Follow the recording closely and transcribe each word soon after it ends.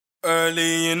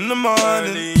Early in the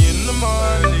morning,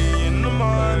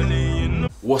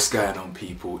 What's going on,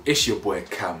 people? It's your boy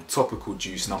Cam, Topical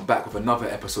Juice, and I'm back with another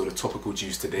episode of Topical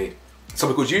Juice today.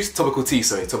 Topical Juice? Topical Tea,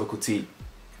 sorry, Topical Tea.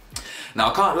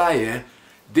 Now, I can't lie here,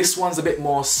 this one's a bit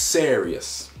more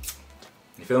serious.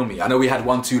 You feel me? I know we had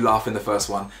 1-2 laugh in the first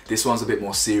one. This one's a bit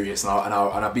more serious, and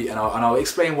I'll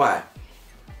explain why.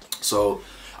 So,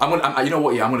 you know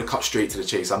what? Yeah, I'm gonna cut straight to the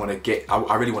chase. I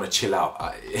really want to chill out.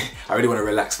 I really want to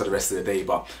relax for the rest of the day.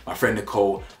 But my friend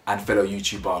Nicole and fellow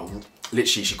YouTuber,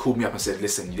 literally, she called me up and said,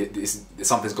 "Listen,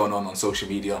 something's gone on social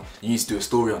media. You need to do a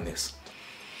story on this."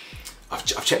 I've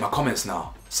checked my comments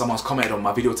now. Someone's commented on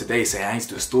my video today saying I need to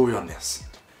do a story on this.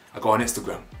 I go on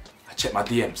Instagram. I check my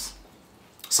DMs.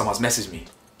 Someone's messaged me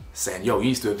saying, "Yo, you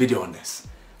need to do a video on this."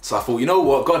 So I thought, you know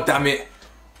what? God damn it,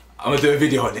 I'm gonna do a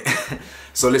video on it.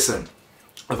 So listen.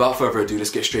 Without further ado, let's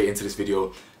get straight into this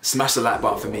video. Smash the like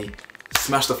button for me,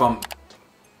 smash the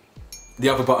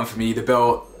other button for me, the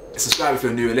bell, subscribe if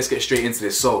you're new, and let's get straight into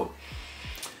this. So,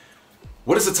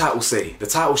 what does the title say? The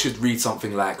title should read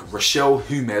something like Rochelle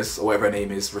Humes, or whatever her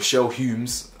name is, Rochelle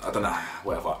Humes, I don't know,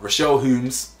 whatever. Rochelle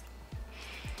Humes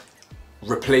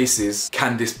replaces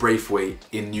Candice Braithwaite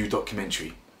in new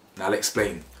documentary. Now I'll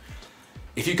explain.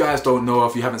 If you guys don't know,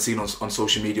 if you haven't seen on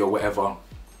social media or whatever,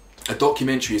 a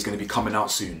documentary is going to be coming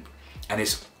out soon, and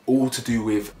it's all to do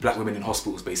with black women in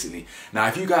hospitals, basically. Now,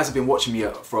 if you guys have been watching me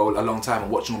for a long time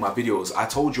and watching all my videos, I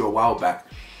told you a while back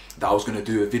that I was going to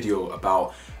do a video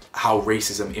about how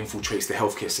racism infiltrates the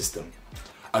healthcare system.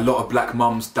 A lot of black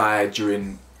mums died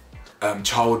during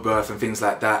childbirth and things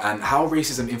like that, and how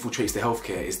racism infiltrates the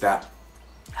healthcare is that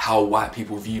how white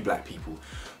people view black people.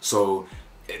 So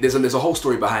there's a whole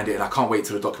story behind it, and I can't wait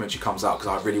till the documentary comes out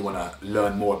because I really want to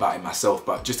learn more about it myself.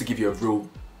 But just to give you a real,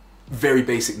 very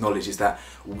basic knowledge is that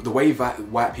the way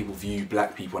white people view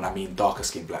black people, and I mean darker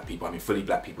skinned black people, I mean fully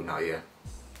black people now, yeah,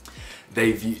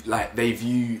 they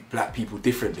view black people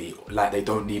differently, like they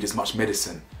don't need as much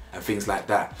medicine and things like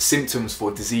that. Symptoms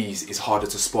for disease is harder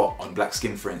to spot on black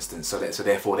skin, for instance, so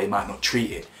therefore they might not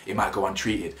treat it, it might go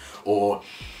untreated. Or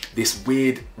this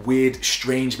weird,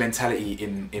 strange mentality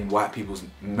in white people's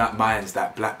minds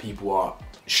that black people are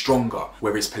stronger,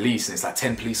 where it's police and it's like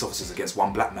 10 police officers against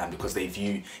one black man because they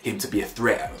view him to be a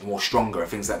threat, more stronger,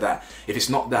 and things like that. If it's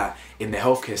not that, in the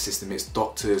healthcare system, it's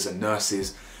doctors and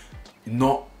nurses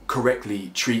not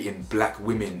correctly treating black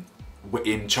women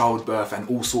in childbirth and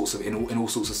in all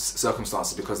sorts of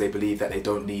circumstances because they believe that they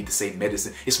don't need the same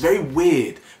medicine. It's very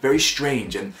weird, very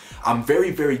strange, and I'm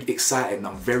very, very excited, and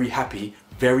I'm very happy,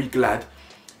 very glad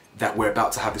that we're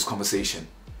about to have this conversation,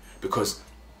 because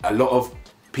a lot of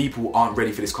people aren't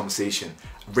ready for this conversation.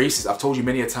 I've told you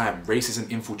many a time, racism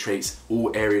infiltrates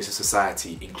all areas of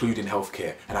society, including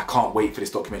healthcare, and I can't wait for this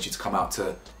documentary to come out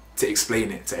to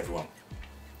explain it to everyone.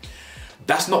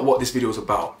 That's not what this video is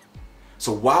about.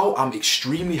 So while I'm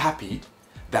extremely happy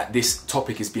that this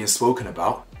topic is being spoken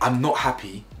about, I'm not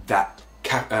happy that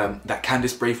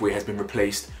Candice Braithwaite has been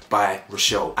replaced by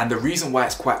Rochelle. And the reason why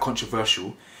it's quite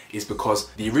controversial is because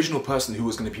the original person who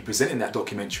was going to be presenting that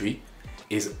documentary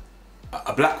is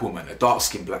a black woman, a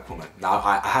dark-skinned black woman. Now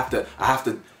I have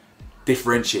to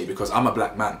differentiate, because I'm a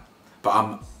black man, but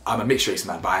I'm a mixed race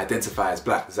man, but I identify as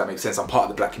black. Does that make sense? I'm part of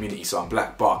the black community, so I'm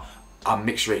black, but I'm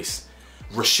mixed race.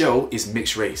 Rochelle is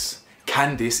mixed race.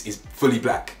 Candice is fully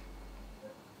black.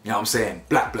 You know what I'm saying?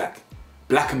 Black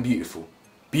and beautiful.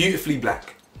 Beautifully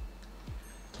black.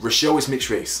 Rochelle is mixed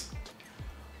race.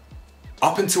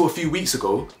 Up until a few weeks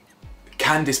ago,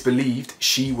 Candice believed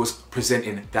she was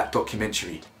presenting that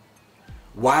documentary.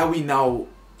 Why are we now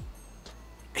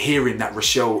hearing that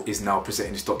Rochelle is now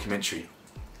presenting this documentary?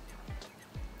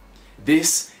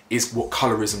 This is what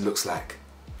colorism looks like.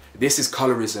 This is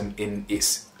colorism in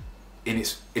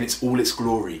all its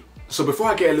glory. So before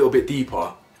I get a little bit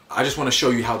deeper, I just want to show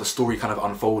you how the story kind of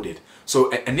unfolded. So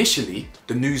initially,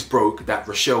 the news broke that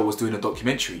Rochelle was doing a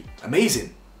documentary.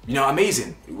 Amazing, you know,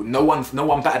 amazing. No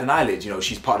one batted an eyelid. You know,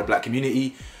 she's part of the black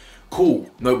community. Cool.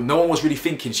 No one was really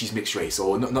thinking she's mixed race,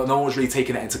 or no one was really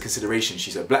taking that into consideration.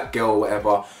 She's a black girl or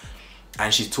whatever,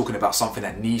 and she's talking about something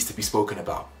that needs to be spoken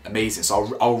about. Amazing.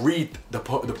 So I'll read the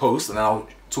post, and then I'll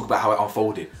talk about how it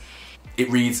unfolded. It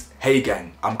reads, "Hey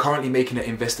gang, I'm currently making an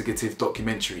investigative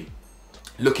documentary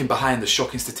looking behind the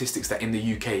shocking statistics that in the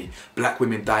UK, black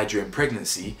women die during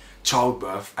pregnancy,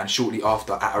 childbirth, and shortly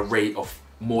after at a rate of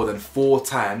more than 4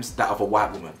 times that of a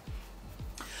white woman.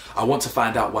 I want to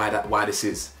find out why this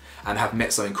is, and have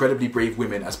met some incredibly brave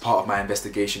women as part of my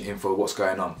investigation into what's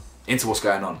going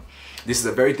on. This is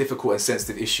a very difficult and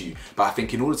sensitive issue, but I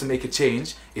think in order to make a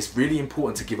change, it's really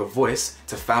important to give a voice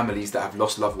to families that have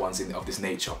lost loved ones of this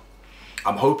nature.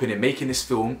 I'm hoping in making this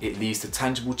film, it leads to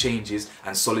tangible changes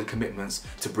and solid commitments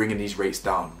to bringing these rates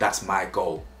down. That's my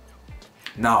goal.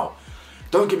 Now,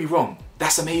 don't get me wrong,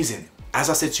 that's amazing. As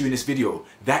I said to you in this video,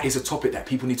 that is a topic that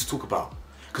people need to talk about.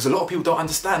 Because a lot of people don't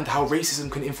understand how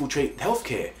racism can infiltrate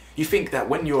healthcare. You think that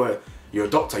when you're a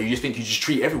doctor, you just think you just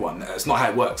treat everyone. That's not how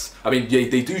it works. I mean,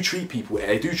 they do treat people,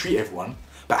 they do treat everyone,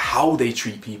 but how they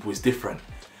treat people is different.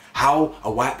 How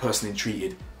a white person is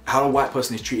treated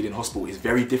in hospital is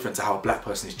very different to how a black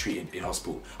person is treated in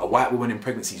hospital. A white woman in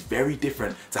pregnancy is very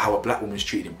different to how a black woman is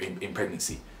treated in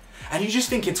pregnancy. And you just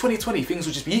think in 2020 things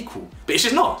will just be equal, but it's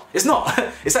just not. It's not.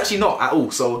 It's actually not at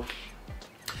all. So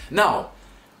now,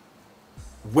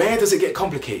 where does it get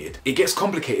complicated? It gets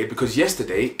complicated because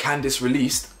yesterday Candice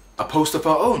released a post of her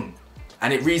own,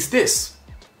 and it reads this.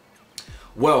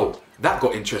 Well, that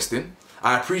got interesting.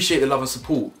 I appreciate the love and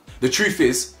support. The truth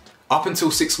is, up until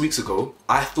 6 weeks ago,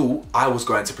 I thought I was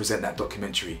going to present that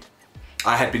documentary.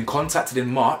 I had been contacted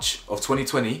in March of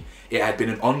 2020. It had been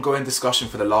an ongoing discussion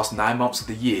for the last 9 months of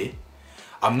the year.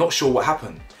 I'm not sure what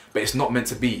happened, but it's not meant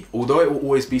to be. Although it will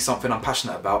always be something I'm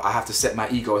passionate about, I have to set my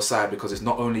ego aside because it's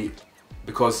not only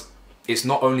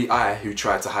I who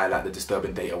tried to highlight the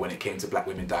disturbing data when it came to black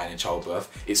women dying in childbirth.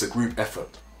 It's a group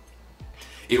effort.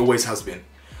 It always has been.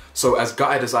 So as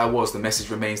gutted as I was, the message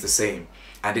remains the same.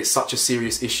 And it's such a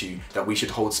serious issue that we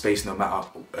should hold space no matter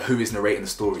who is narrating the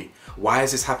story. Why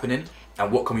is this happening?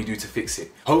 And what can we do to fix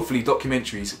it? Hopefully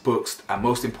documentaries, books, and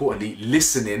most importantly,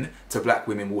 listening to black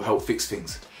women will help fix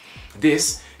things.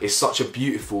 This is such a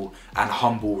beautiful and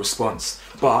humble response,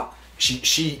 but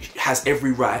she has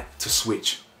every right to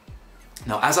switch.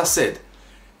 Now, as I said,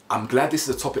 I'm glad this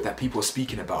is a topic that people are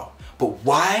speaking about, but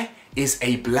why is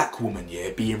a black woman,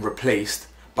 being replaced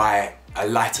by a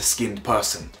lighter skinned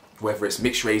person? Whether it's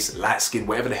mixed race, light skin,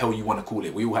 whatever the hell you want to call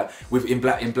it. We all have, in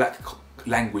black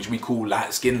language, we call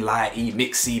light skin, lighty,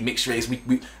 mixy, mixed race.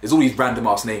 There's all these random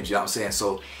ass names, you know what I'm saying?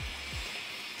 So,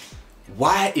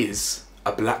 why is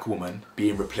a black woman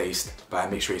being replaced by a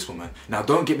mixed race woman? Now,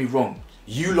 don't get me wrong.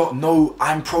 You lot know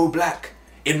I'm pro-black.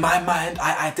 In my mind,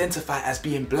 I identify as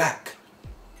being black.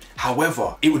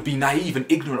 However, it would be naive and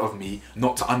ignorant of me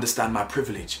not to understand my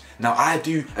privilege. Now, I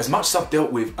do, as much as I've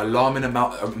dealt with alarming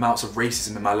amounts of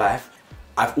racism in my life,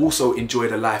 I've also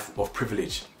enjoyed a life of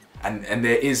privilege. And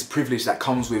there is privilege that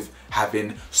comes with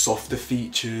having softer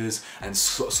features and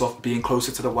being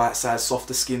closer to the white side,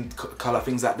 softer skin color,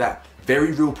 things like that.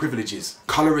 Very real privileges.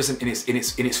 Colorism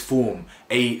in its form,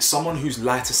 someone who's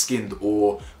lighter skinned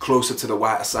or closer to the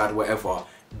white side, whatever,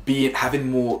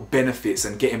 having more benefits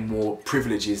and getting more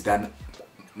privileges than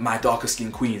my darker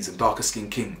skinned queens and darker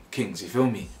skinned kings, you feel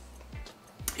me?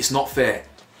 It's not fair.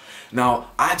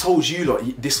 Now, I told you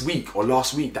lot this week or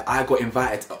last week that I got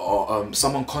invited, or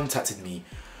someone contacted me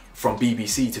from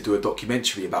BBC to do a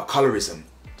documentary about colorism.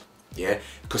 Yeah,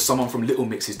 because someone from Little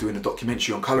Mix is doing a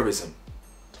documentary on colorism.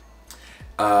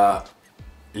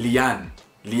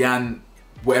 Leanne,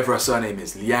 whatever her surname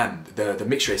is, Leanne, the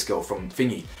mixed race girl from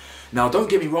Thingy. Now, don't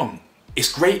get me wrong,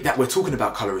 it's great that we're talking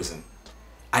about colorism.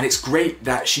 And it's great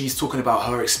that she's talking about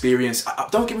her experience.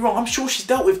 Don't get me wrong, I'm sure she's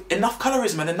dealt with enough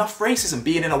colorism and enough racism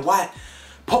being in a white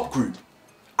pop group.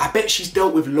 I bet she's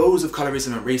dealt with loads of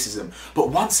colorism and racism. But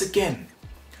once again,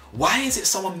 why is it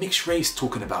someone mixed race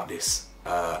talking about this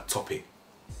topic?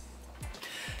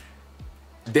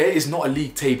 There is not a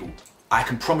league table. I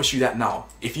can promise you that now.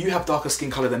 If you have darker skin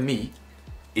colour than me,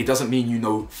 it doesn't mean you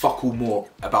know fuck all more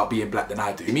about being black than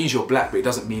I do. It means you're black, but it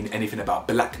doesn't mean anything about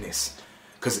blackness.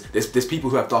 Because there's people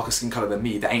who have darker skin colour than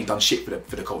me that ain't done shit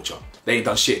for the culture. They ain't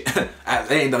done shit.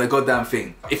 They ain't done a goddamn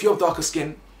thing. If you have darker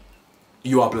skin,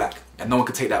 you are black, and no one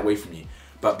can take that away from you.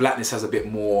 But blackness has a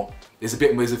bit more. There's a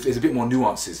bit more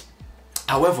nuances.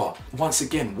 However, once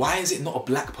again, why is it not a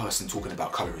black person talking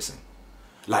about colorism?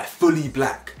 Like fully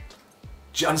black.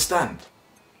 Do you understand?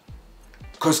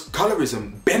 Because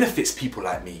colorism benefits people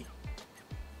like me.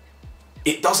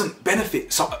 It doesn't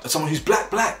benefit someone who's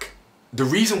black. The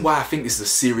reason why I think this is a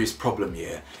serious problem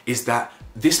here is that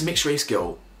this mixed race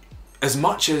girl, as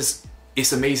much as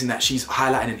it's amazing that she's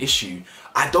highlighting an issue,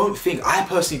 I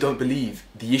personally don't believe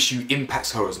the issue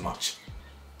impacts her as much.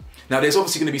 Now, there's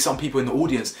obviously going to be some people in the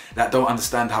audience that don't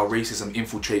understand how racism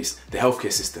infiltrates the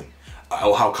healthcare system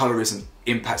or how colorism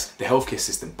impacts the healthcare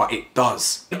system, but it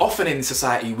does. Often in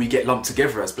society, we get lumped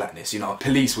together as blackness. You know,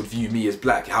 police would view me as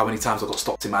black. How many times I got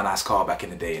stopped in my nice car back in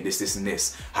the day, and this and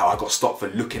this. How I got stopped for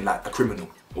looking like a criminal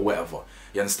or whatever.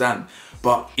 You understand?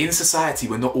 But in society,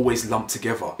 we're not always lumped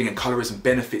together, and colorism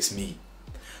benefits me.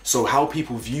 So how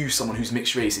people view someone who's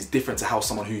mixed race is different to how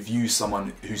someone who views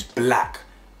someone who's black,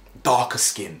 darker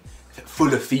skin,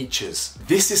 fuller features.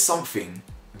 This is something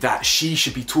that she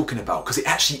should be talking about, because it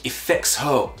actually affects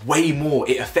her way more.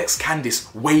 It affects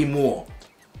Candice way more.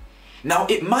 Now,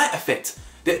 it might affect,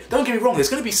 don't get me wrong, there's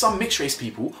going to be some mixed race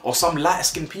people or some lighter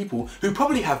skinned people who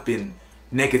probably have been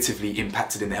negatively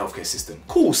impacted in the healthcare system. Of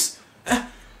course,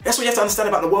 that's what you have to understand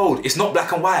about the world. It's not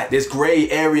black and white. There's grey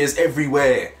areas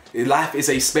everywhere. Life is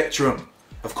a spectrum,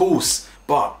 of course.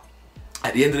 But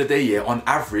at the end of the day, yeah, on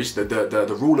average,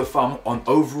 the rule of thumb on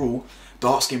overall,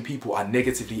 dark-skinned people are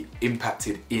negatively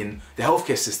impacted in the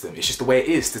healthcare system. It's just the way it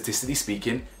is. Statistically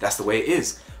speaking, that's the way it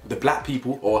is. The black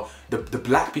people, or the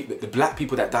black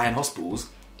people that die in hospitals,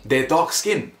 they're dark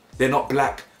skinned. They're not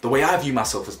black the way I view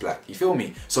myself as black. You feel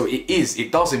me? So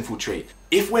it does infiltrate.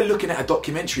 If we're looking at a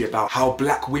documentary about how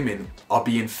black women are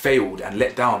being failed and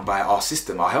let down by our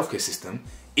system, our healthcare system,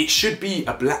 it should be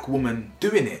a black woman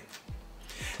doing it.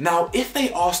 Now, if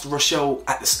they asked Rochelle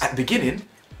at the beginning,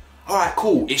 all right,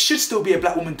 cool, it should still be a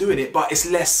black woman doing it, but it's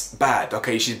less bad.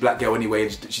 Okay, she's a black girl anyway,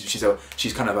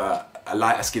 she's kind of a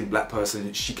lighter skinned black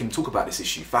person. She can talk about this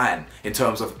issue, fine, in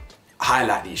terms of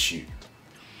highlight the issue.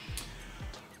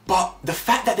 But the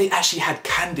fact that they actually had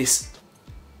Candice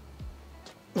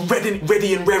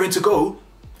ready and raring to go,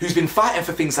 who's been fighting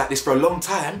for things like this for a long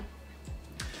time,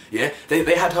 yeah,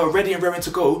 they had her ready and raring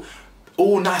to go,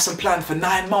 all nice and planned for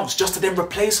 9 months, just to then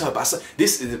replace her. But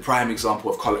this is a prime example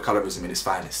of colorism in its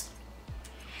finest.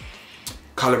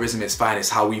 Colorism at its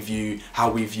finest, how we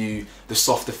view the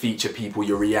softer feature people,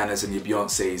 your Rihannas and your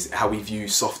Beyoncés, how we view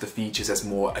softer features as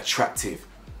more attractive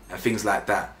and things like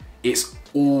that. It's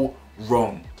all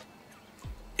wrong.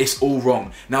 It's all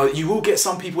wrong. Now, you will get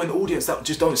some people in the audience that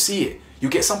just don't see it. You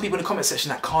get some people in the comment section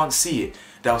that can't see it.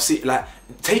 They'll see it, like,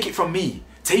 take it from me.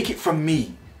 Take it from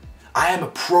me. I am a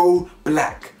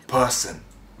pro-black person.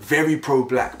 Very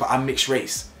pro-black, but I'm mixed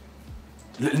race.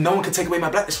 No one can take away my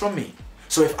blackness from me.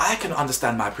 So if I can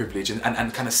understand my privilege and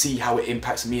kind of see how it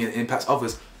impacts me and impacts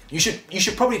others, you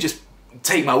should probably just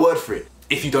take my word for it.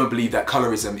 If you don't believe that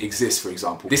colorism exists, for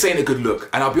example. This ain't a good look.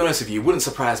 And I'll be honest with you, it wouldn't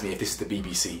surprise me if this is the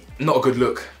BBC. Not a good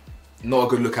look. Not a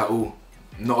good look at all.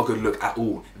 Not a good look at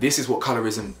all. This is what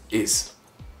colorism is.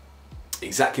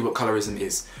 Exactly what colorism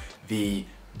is. The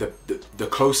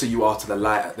closer you are to the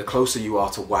light, the closer you are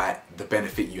to white, the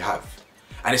benefit you have.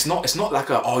 And it's not like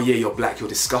a, oh yeah, you're black, you're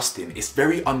disgusting. It's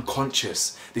very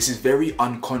unconscious. This is very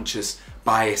unconscious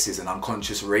biases and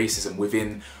unconscious racism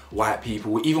within white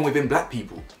people, even within black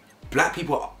people. Black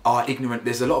people are ignorant.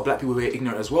 There's a lot of black people who are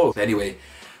ignorant as well. Anyway,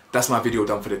 that's my video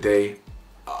done for the day.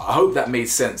 I hope that made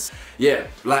sense. Yeah,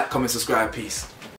 like, comment, subscribe, peace.